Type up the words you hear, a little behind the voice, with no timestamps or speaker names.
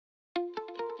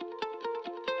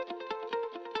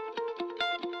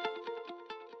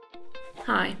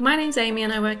Hi, my name's Amy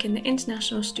and I work in the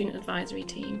International Student Advisory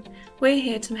team. We're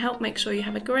here to help make sure you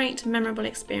have a great, memorable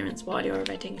experience while you're a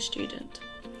Reading student.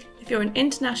 If you're an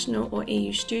international or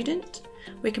EU student,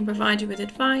 we can provide you with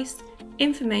advice,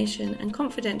 information and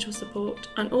confidential support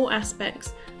on all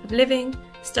aspects of living,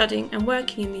 studying and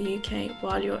working in the UK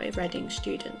while you're a Reading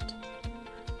student.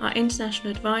 Our international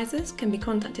advisors can be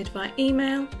contacted via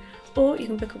email or you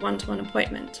can book a one-to-one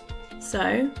appointment.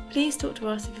 So please talk to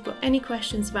us if you've got any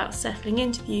questions about settling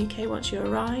into the UK once you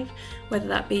arrive, whether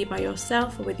that be by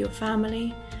yourself or with your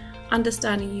family,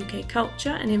 understanding UK culture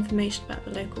and information about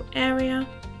the local area,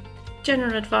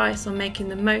 general advice on making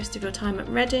the most of your time at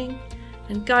Reading,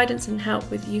 and guidance and help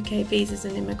with UK visas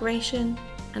and immigration,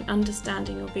 and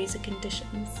understanding your visa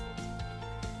conditions.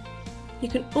 You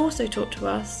can also talk to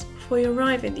us before you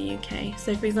arrive in the UK,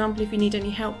 so for example if you need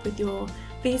any help with your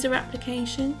visa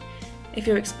application, if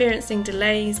you're experiencing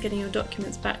delays getting your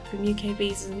documents back from UK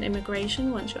visas and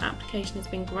immigration once your application has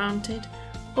been granted,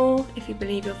 or if you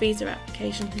believe your visa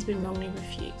application has been wrongly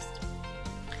refused.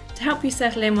 To help you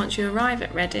settle in once you arrive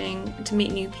at Reading, to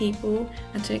meet new people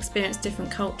and to experience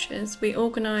different cultures, we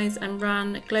organise and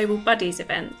run Global Buddies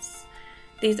events.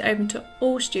 These are open to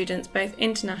all students, both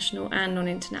international and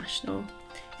non-international.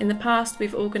 In the past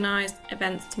we've organised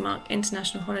events to mark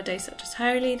international holidays such as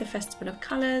Holi, the Festival of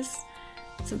Colours,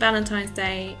 St Valentine's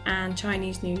Day and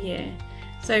Chinese New Year.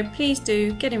 So please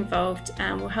do get involved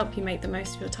and we'll help you make the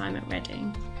most of your time at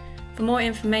Reading. For more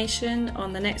information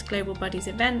on the next Global Buddies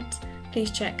event,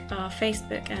 please check our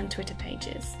Facebook and Twitter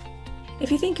pages.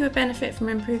 If you think you would benefit from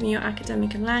improving your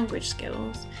academic and language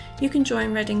skills, you can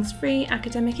join Reading's free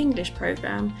academic English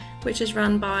programme, which is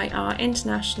run by our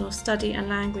International Study and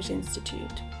Language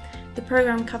Institute. The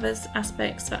programme covers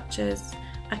aspects such as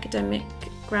academic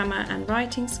grammar and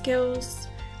writing skills,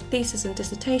 thesis and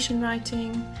dissertation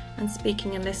writing, and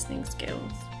speaking and listening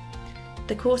skills.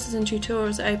 The courses and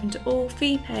tutorials are open to all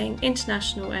fee-paying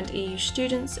international and EU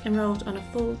students enrolled on a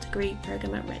full degree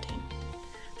programme at Reading.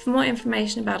 For more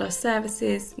information about our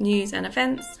services, news and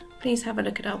events, please have a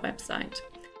look at our website.